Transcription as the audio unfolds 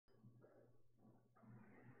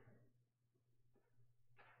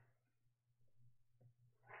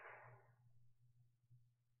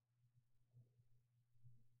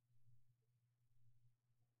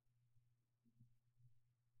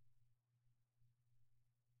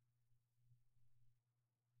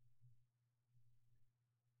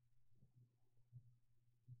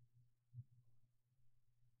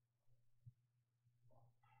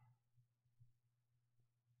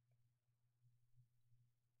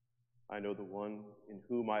I know the one in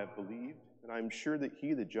whom I have believed, and I am sure that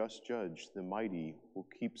he, the just judge, the mighty, will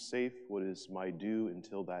keep safe what is my due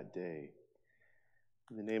until that day.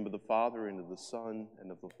 In the name of the Father, and of the Son,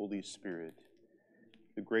 and of the Holy Spirit,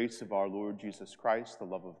 the grace of our Lord Jesus Christ, the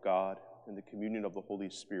love of God, and the communion of the Holy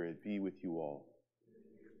Spirit be with you all.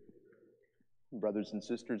 Brothers and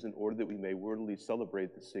sisters, in order that we may worthily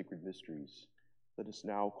celebrate the sacred mysteries, let us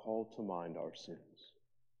now call to mind our sins.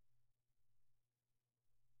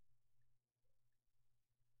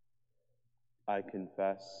 I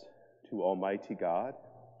confess to Almighty God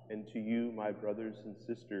and to you, my brothers and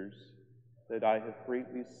sisters, that I have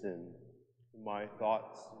greatly sinned in my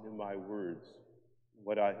thoughts and in my words,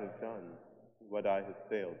 what I have done and what I have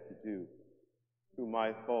failed to do. Through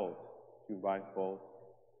my fault, through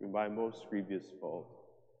my most grievous fault.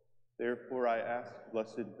 Therefore I ask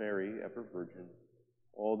Blessed Mary, ever Virgin,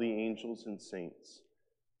 all the angels and saints,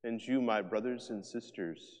 and you, my brothers and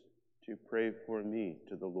sisters, to pray for me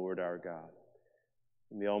to the Lord our God.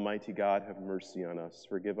 And the Almighty God have mercy on us,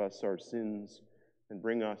 forgive us our sins, and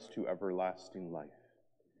bring us to everlasting life.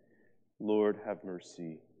 Lord, have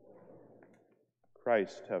mercy.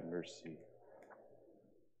 Christ, have mercy.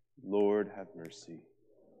 Lord, have mercy.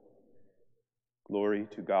 Glory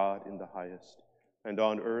to God in the highest, and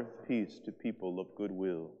on earth peace to people of good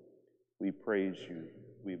will. We praise you,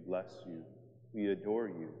 we bless you, we adore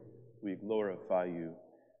you, we glorify you.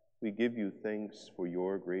 We give you thanks for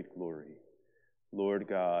your great glory. Lord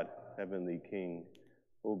God, heavenly King,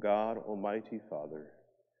 O God, almighty Father,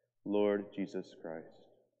 Lord Jesus Christ,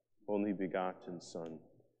 only begotten Son,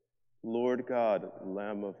 Lord God,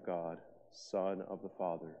 Lamb of God, Son of the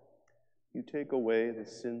Father, you take away the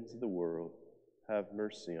sins of the world, have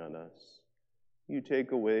mercy on us. You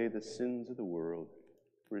take away the sins of the world,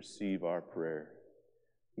 receive our prayer.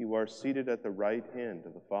 You are seated at the right hand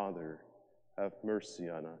of the Father, have mercy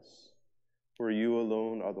on us. For you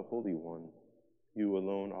alone are the Holy One, you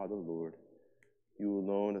alone are the Lord, you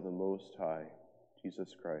alone are the Most High,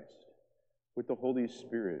 Jesus Christ, with the Holy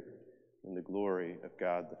Spirit and the glory of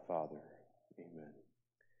God the Father. Amen.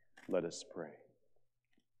 Let us pray.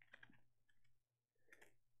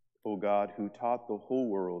 O God, who taught the whole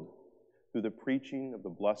world through the preaching of the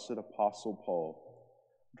blessed Apostle Paul,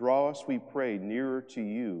 draw us, we pray, nearer to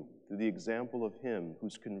you through the example of him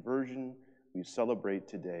whose conversion we celebrate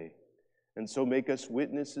today, and so make us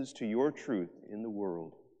witnesses to your truth in the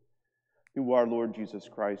world. Through our Lord Jesus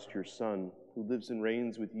Christ, your Son, who lives and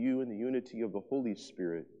reigns with you in the unity of the Holy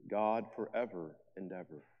Spirit, God forever and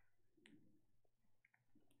ever.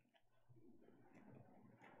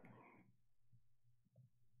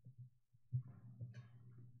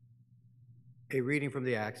 A reading from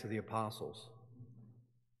the Acts of the Apostles.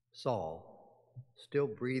 Saul, still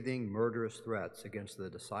breathing murderous threats against the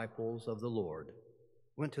disciples of the Lord,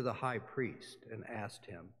 went to the high priest and asked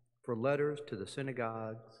him for letters to the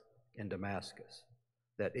synagogues in Damascus,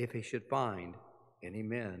 that if he should find any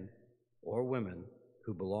men or women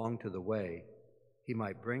who belonged to the way, he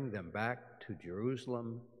might bring them back to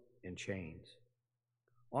Jerusalem in chains.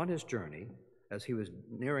 On his journey, as he was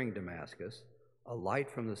nearing Damascus, a light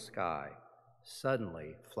from the sky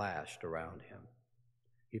suddenly flashed around him.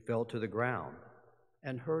 He fell to the ground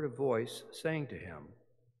and heard a voice saying to him,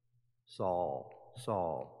 "Saul,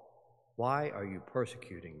 Saul, why are you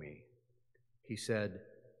persecuting me?" He said,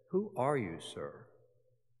 "Who are you, sir?"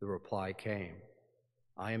 The reply came,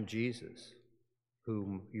 "I am Jesus,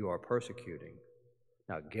 whom you are persecuting.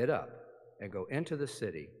 Now get up and go into the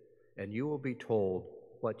city, and you will be told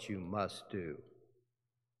what you must do."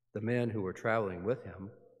 The men who were traveling with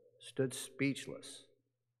him stood speechless,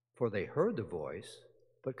 for they heard the voice,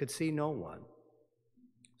 but could see no one.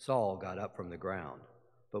 Saul got up from the ground,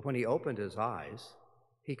 but when he opened his eyes,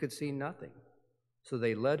 he could see nothing. So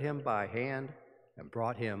they led him by hand and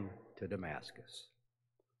brought him to Damascus.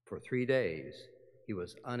 For 3 days he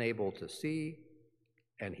was unable to see,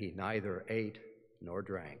 and he neither ate nor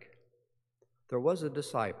drank. There was a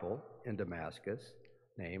disciple in Damascus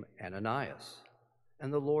named Ananias,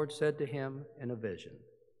 and the Lord said to him in a vision,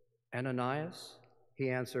 "Ananias?" He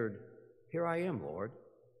answered, "Here I am, Lord."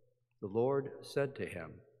 The Lord said to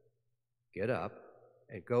him, "Get up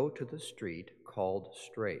and go to the street called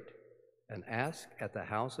Straight, and ask at the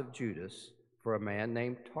house of Judas for a man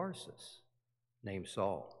named Tarsus, named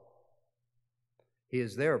Saul. He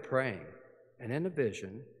is there praying, and in a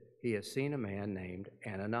vision he has seen a man named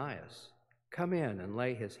Ananias come in and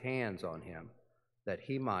lay his hands on him, that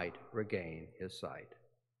he might regain his sight."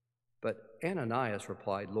 But Ananias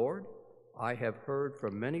replied, "Lord, I have heard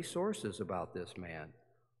from many sources about this man,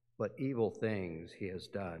 what evil things he has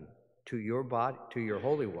done to your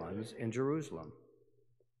holy ones in Jerusalem.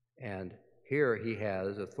 And here he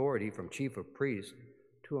has authority from chief of priests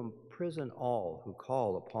to imprison all who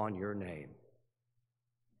call upon your name.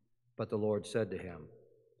 But the Lord said to him,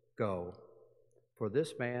 Go, for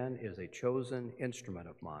this man is a chosen instrument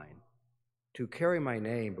of mine, to carry my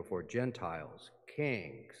name before Gentiles,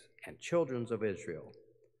 kings, and children of Israel,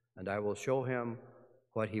 and I will show him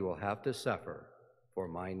what he will have to suffer for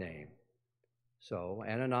my name. So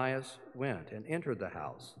Ananias went and entered the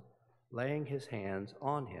house, laying his hands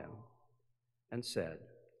on him, and said,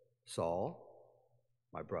 Saul,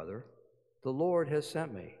 my brother, the Lord has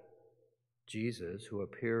sent me, Jesus, who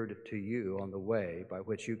appeared to you on the way by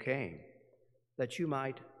which you came, that you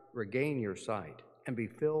might regain your sight and be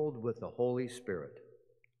filled with the Holy Spirit.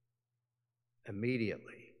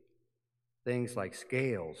 Immediately, things like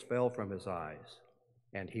scales fell from his eyes,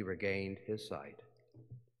 and he regained his sight.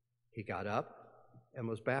 He got up and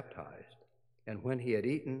was baptized, and when he had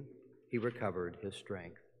eaten, he recovered his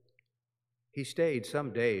strength. He stayed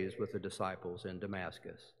some days with the disciples in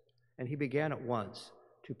Damascus, and he began at once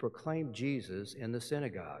to proclaim Jesus in the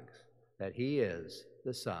synagogues, that he is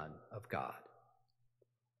the Son of God.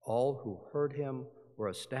 All who heard him were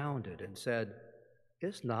astounded and said,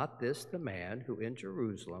 Is not this the man who in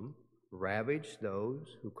Jerusalem ravaged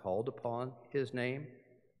those who called upon his name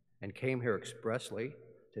and came here expressly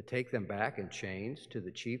to take them back in chains to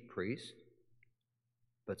the chief priests?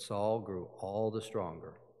 But Saul grew all the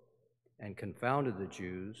stronger and confounded the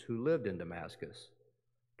Jews who lived in Damascus,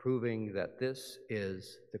 proving that this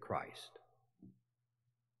is the Christ.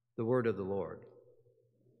 The word of the Lord.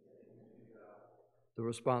 The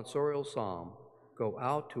responsorial psalm, Go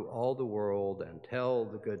out to all the world and tell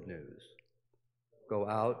the good news. Go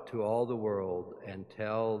out to all the world and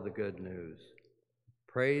tell the good news.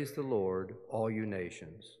 Praise the Lord, all you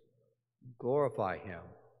nations. Glorify him,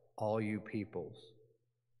 all you peoples.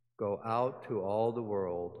 Go out to all the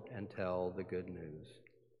world and tell the good news.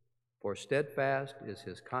 For steadfast is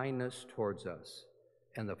his kindness towards us,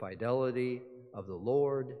 and the fidelity of the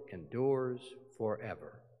Lord endures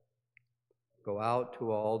forever. Go out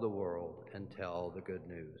to all the world and tell the good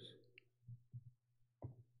news.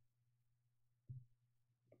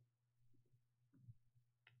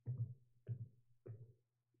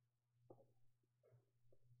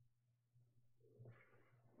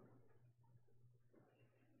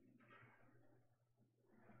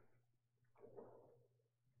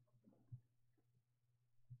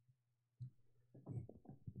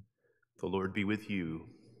 The Lord be with you.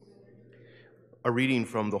 A reading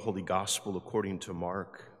from the Holy Gospel according to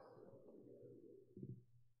Mark.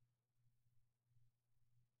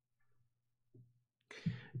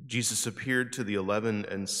 Jesus appeared to the 11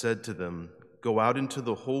 and said to them, Go out into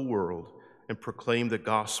the whole world and proclaim the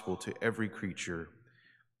gospel to every creature.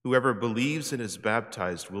 Whoever believes and is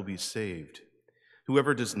baptized will be saved.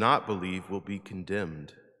 Whoever does not believe will be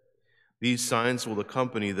condemned. These signs will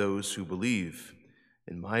accompany those who believe.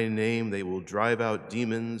 In my name they will drive out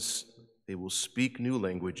demons. They will speak new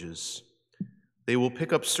languages. They will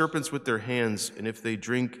pick up serpents with their hands, and if they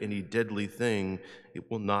drink any deadly thing, it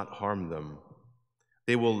will not harm them.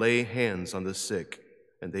 They will lay hands on the sick,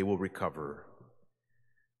 and they will recover.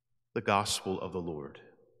 The Gospel of the Lord.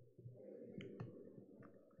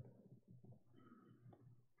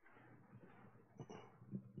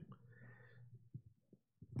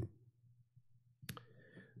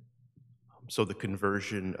 So the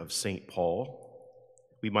conversion of St. Paul,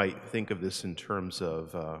 we might think of this in terms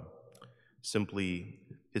of simply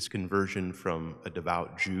his conversion from a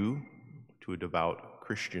devout Jew to a devout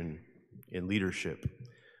Christian in leadership.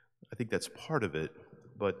 I think that's part of it,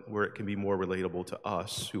 but where it can be more relatable to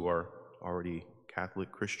us who are already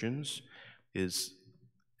Catholic Christians is,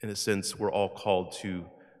 in a sense, we're all called to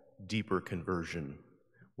deeper conversion.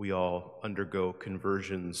 We all undergo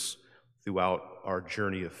conversions throughout our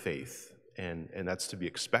journey of faith, and that's to be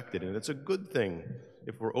expected, and it's a good thing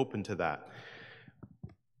if we're open to that.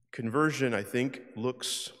 Conversion, I think,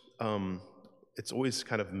 looks, it's always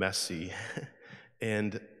kind of messy,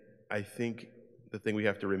 and I think the thing we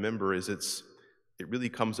have to remember is it really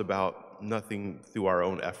comes about nothing through our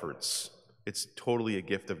own efforts. It's totally a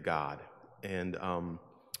gift of God, and I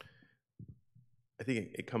think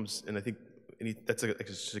it comes, and I think that's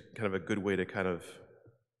just kind of a good way to kind of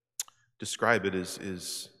describe it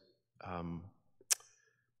is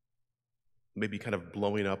maybe kind of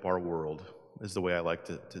blowing up our world is the way I like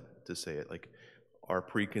to say it. Like our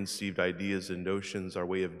preconceived ideas and notions, our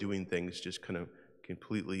way of doing things just kind of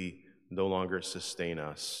completely no longer sustain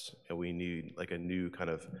us, and we need like a new kind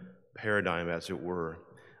of paradigm, as it were.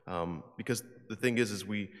 Because the thing is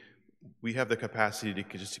we have the capacity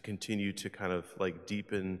to just to continue to kind of like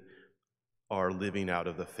deepen are living out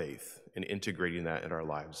of the faith and integrating that in our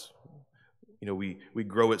lives. You know, we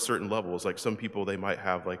grow at certain levels. Like some people, they might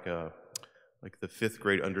have like the fifth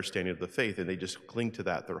grade understanding of the faith, and they just cling to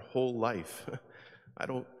that their whole life.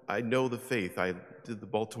 I know the faith. I did the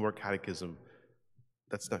Baltimore Catechism.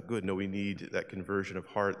 That's not good. No, we need that conversion of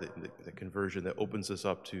heart, that conversion that opens us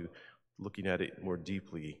up to looking at it more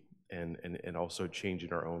deeply and also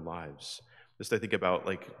changing our own lives. Just I think about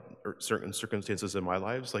like certain circumstances in my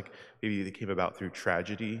lives, like maybe they came about through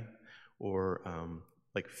tragedy or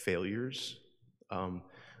like failures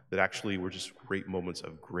that actually were just great moments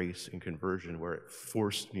of grace and conversion where it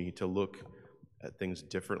forced me to look at things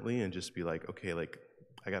differently and just be like, okay, like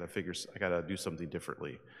I gotta do something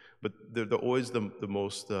differently. But they're always the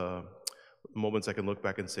most moments I can look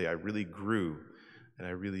back and say I really grew, and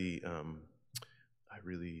I really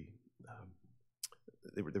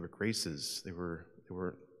they were graces. They were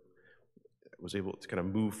I was able to kind of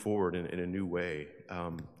move forward in a new way.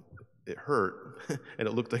 It hurt, and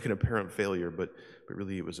it looked like an apparent failure, but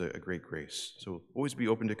really it was a great grace. So always be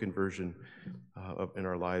open to conversion in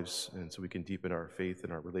our lives, and so we can deepen our faith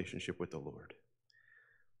and our relationship with the Lord.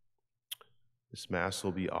 This Mass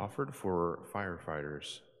will be offered for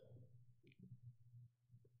firefighters.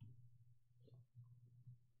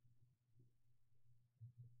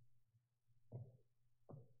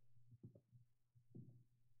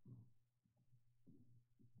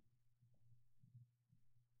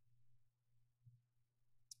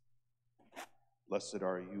 Blessed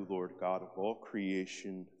are you, Lord God of all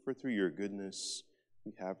creation, for through your goodness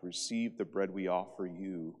we have received the bread we offer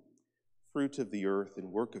you, fruit of the earth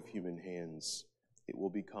and work of human hands. It will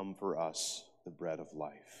become for us the bread of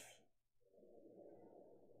life.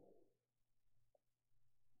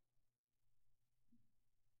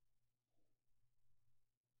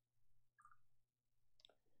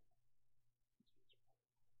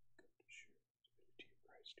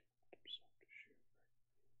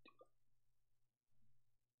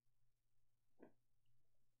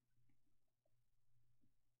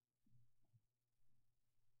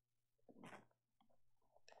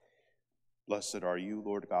 Blessed are you,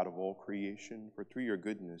 Lord God of all creation, for through your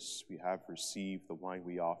goodness we have received the wine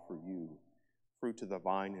we offer you, fruit of the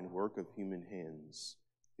vine and work of human hands.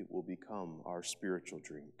 It will become our spiritual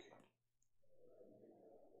drink.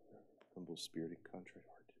 Humble spirit and contrite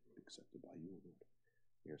heart, accepted by you, O Lord.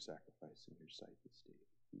 We are sacrificing your sight this day.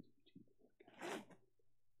 Please be to you, Lord God.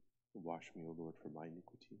 Wash me, O Lord, from my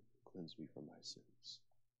iniquity. Cleanse me from my sins.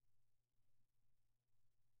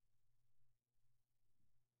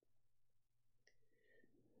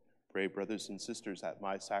 Pray, brothers and sisters, that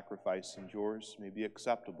my sacrifice and yours may be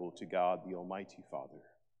acceptable to God, the Almighty Father.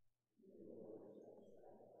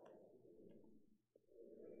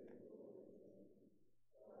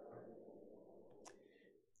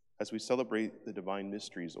 As we celebrate the divine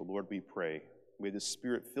mysteries, O Lord, we pray, may the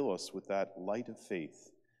Spirit fill us with that light of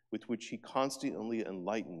faith with which he constantly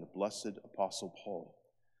enlightened the blessed Apostle Paul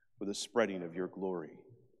for the spreading of your glory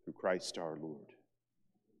through Christ our Lord.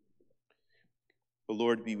 The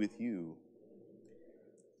Lord be with you.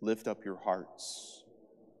 Lift up your hearts.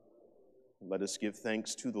 Let us give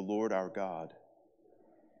thanks to the Lord our God.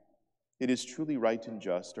 It is truly right and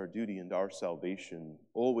just, our duty and our salvation,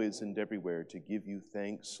 always and everywhere to give you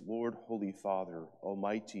thanks, Lord, Holy Father,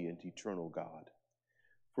 Almighty and eternal God.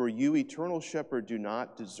 For you, eternal shepherd, do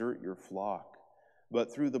not desert your flock,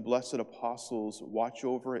 but through the blessed apostles watch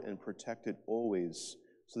over it and protect it always,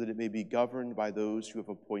 so that it may be governed by those you have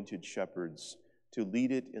appointed shepherds, to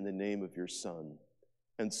lead it in the name of your Son.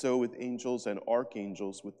 And so with angels and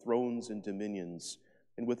archangels, with thrones and dominions,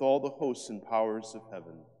 and with all the hosts and powers of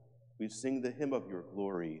heaven, we sing the hymn of your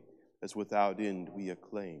glory, as without end we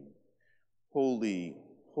acclaim. Holy,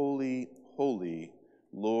 holy, holy,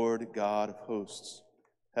 Lord God of hosts,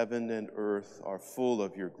 heaven and earth are full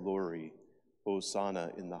of your glory.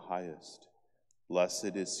 Hosanna in the highest.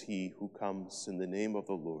 Blessed is he who comes in the name of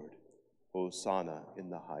the Lord. Hosanna in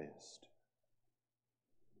the highest.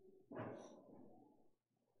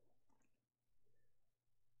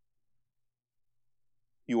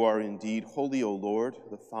 You are indeed holy, O Lord,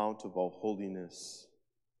 the fount of all holiness.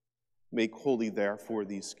 Make holy, therefore,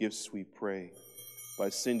 these gifts, we pray, by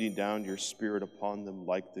sending down your Spirit upon them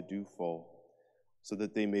like the dewfall, so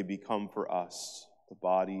that they may become for us the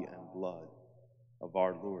body and blood of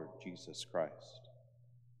our Lord Jesus Christ.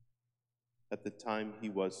 At the time he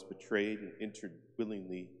was betrayed and entered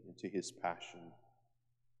willingly into his passion,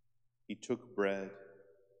 he took bread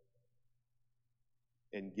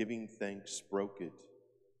and, giving thanks, broke it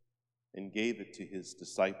and gave it to his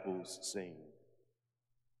disciples, saying,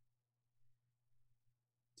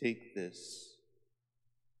 "Take this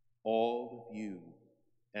all of you,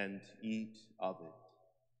 and eat of it,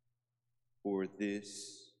 for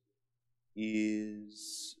this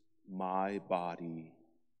is my body,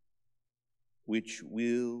 which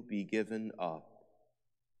will be given up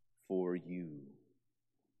for you.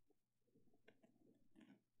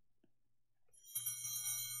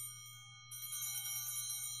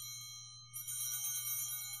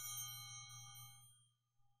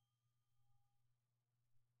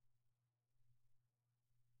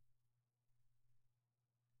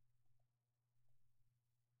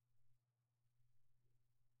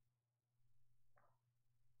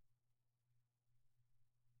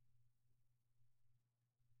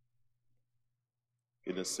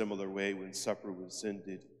 In a similar way, when supper was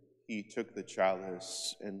ended, he took the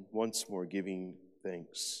chalice, and once more giving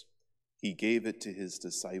thanks, he gave it to his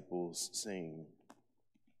disciples, saying,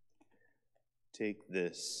 "Take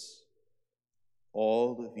this,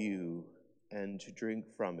 all of you, and drink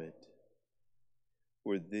from it,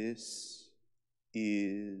 for this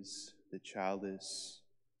is the chalice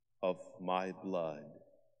of my blood,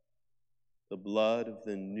 the blood of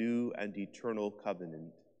the new and eternal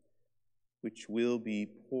covenant, which will be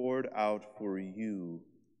poured out for you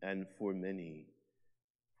and for many,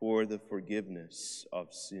 for the forgiveness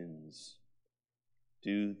of sins.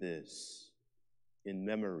 Do this in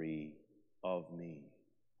memory of me."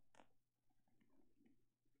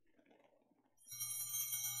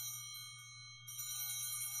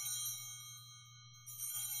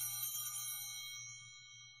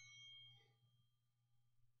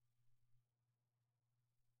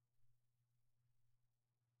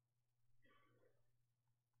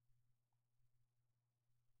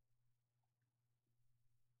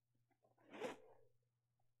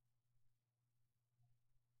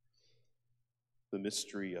 The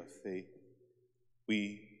mystery of faith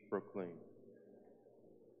we proclaim.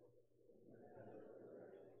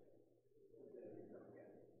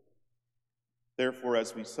 Therefore,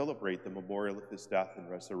 as we celebrate the memorial of his death and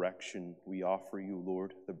resurrection, we offer you,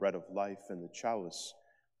 Lord, the bread of life and the chalice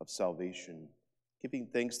of salvation, giving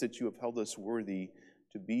thanks that you have held us worthy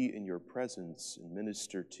to be in your presence and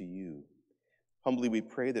minister to you. Humbly we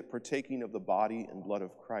pray that, partaking of the body and blood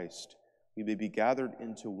of Christ, we may be gathered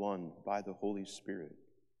into one by the Holy Spirit.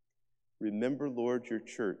 Remember, Lord, your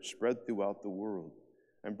church spread throughout the world,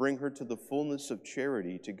 and bring her to the fullness of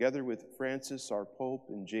charity, together with Francis, our Pope,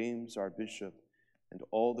 and James, our Bishop, and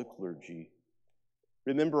all the clergy.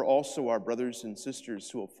 Remember also our brothers and sisters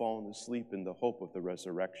who have fallen asleep in the hope of the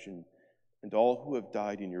resurrection, and all who have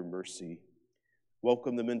died in your mercy.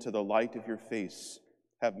 Welcome them into the light of your face.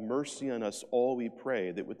 Have mercy on us all, we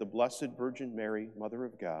pray, that with the Blessed Virgin Mary, Mother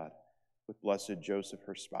of God, with blessed Joseph,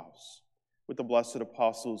 her spouse, with the blessed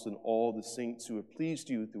apostles and all the saints who have pleased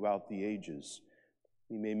you throughout the ages,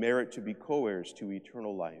 we may merit to be co-heirs to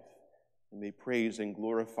eternal life, and may praise and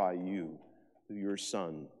glorify you through your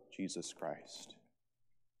Son, Jesus Christ.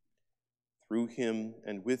 Through him,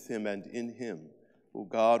 and with him, and in him, O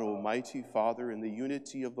God, Almighty Father, in the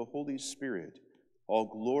unity of the Holy Spirit, all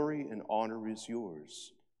glory and honor is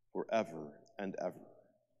yours forever and ever.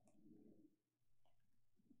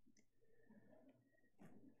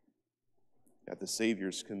 At the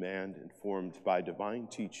Savior's command, informed by divine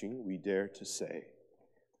teaching, we dare to say,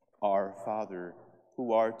 Our Father,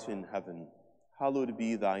 who art in heaven, hallowed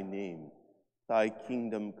be thy name. Thy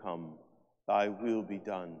kingdom come, thy will be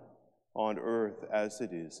done, on earth as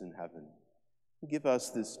it is in heaven. Give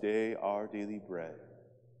us this day our daily bread,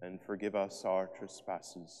 and forgive us our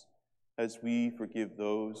trespasses, as we forgive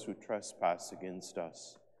those who trespass against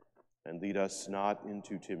us. And lead us not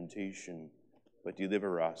into temptation, but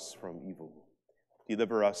deliver us from evil.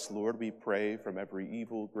 Deliver us, Lord, we pray, from every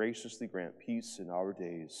evil. Graciously grant peace in our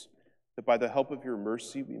days, that by the help of your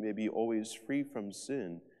mercy we may be always free from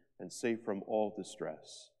sin and safe from all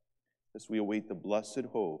distress, as we await the blessed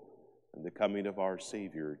hope and the coming of our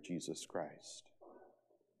Savior, Jesus Christ.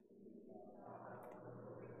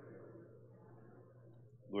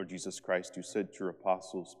 Lord Jesus Christ, you said to your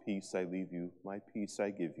apostles, "Peace I leave you, my peace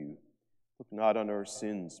I give you. Look not on our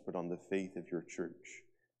sins, but on the faith of your church,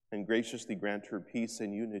 and graciously grant her peace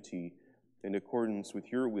and unity in accordance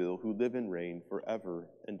with your will, who live and reign forever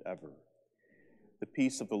and ever." The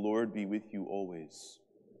peace of the Lord be with you always.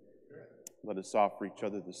 Let us offer each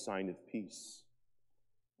other the sign of peace.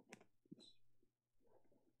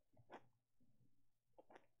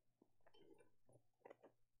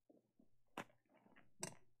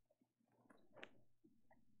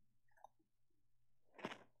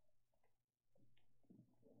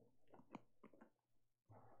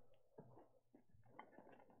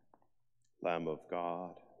 Lamb of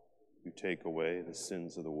God, you take away the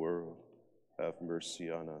sins of the world. have mercy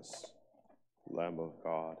on us. Lamb of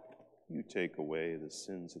God, you take away the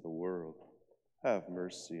sins of the world, have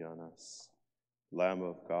mercy on us. Lamb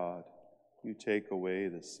of God, you take away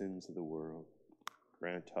the sins of the world,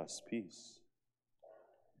 grant us peace.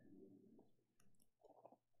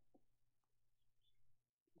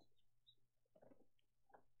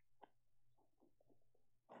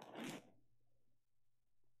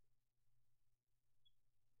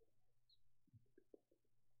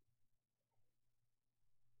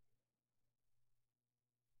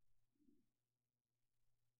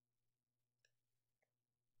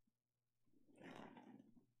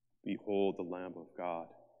 Behold the Lamb of God.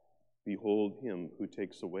 Behold him who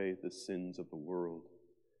takes away the sins of the world.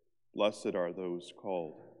 Blessed are those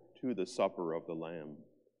called to the supper of the Lamb.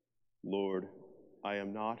 Lord, I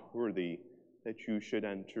am not worthy that you should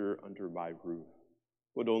enter under my roof,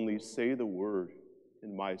 but only say the word,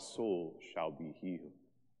 and my soul shall be healed.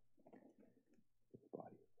 The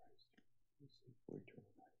body of Christ, for eternal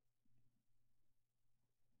life.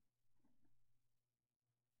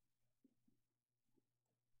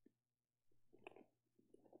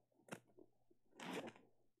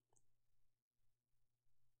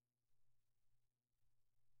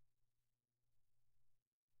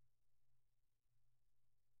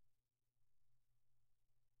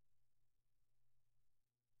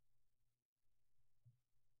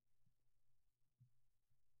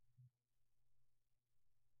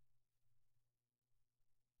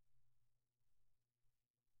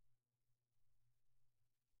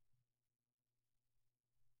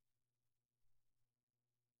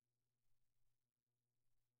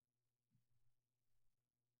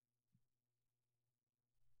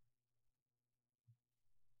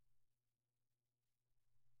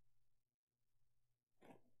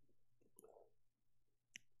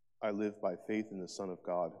 I live by faith in the Son of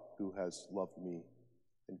God, who has loved me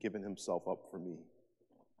and given himself up for me.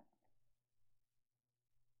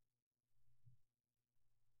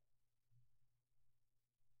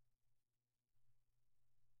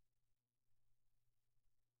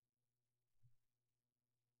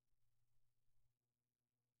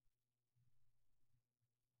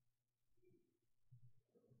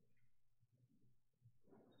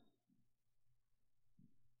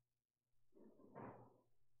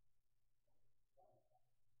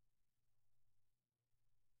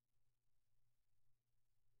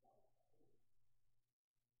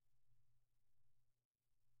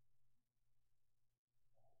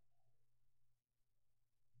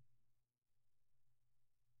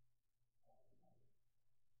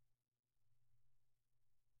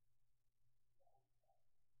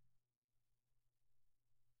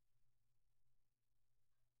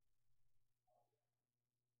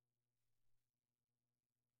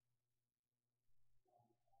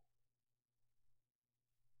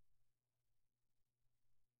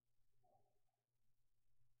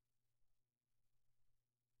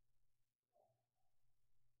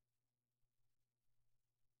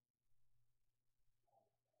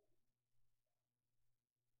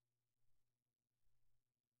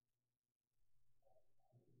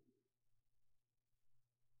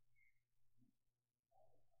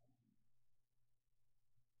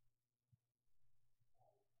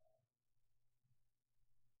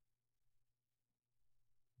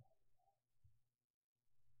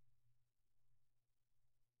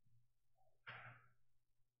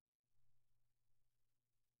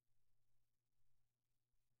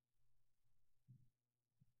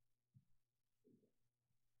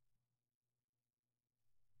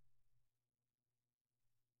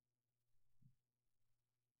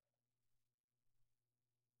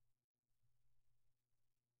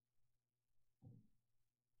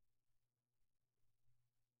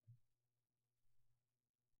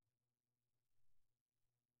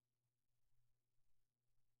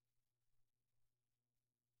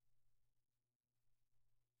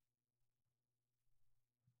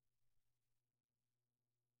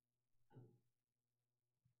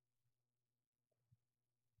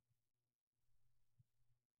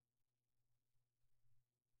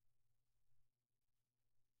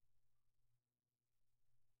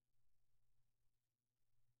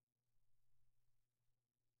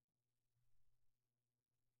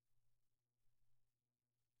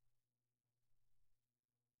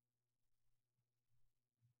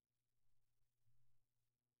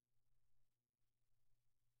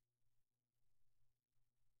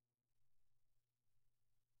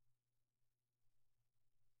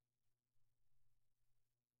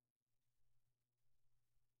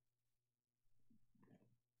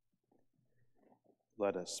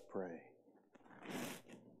 Let us pray.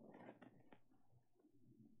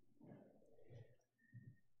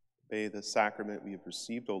 May the sacrament we have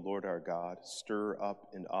received, O Lord our God, stir up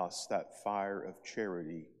in us that fire of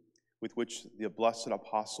charity with which the blessed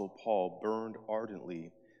Apostle Paul burned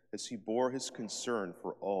ardently as he bore his concern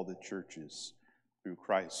for all the churches, through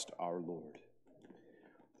Christ our Lord.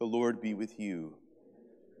 The Lord be with you.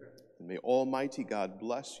 And may Almighty God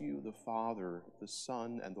bless you, the Father, the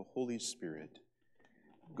Son, and the Holy Spirit.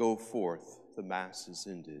 Go forth, the Mass is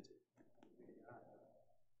ended.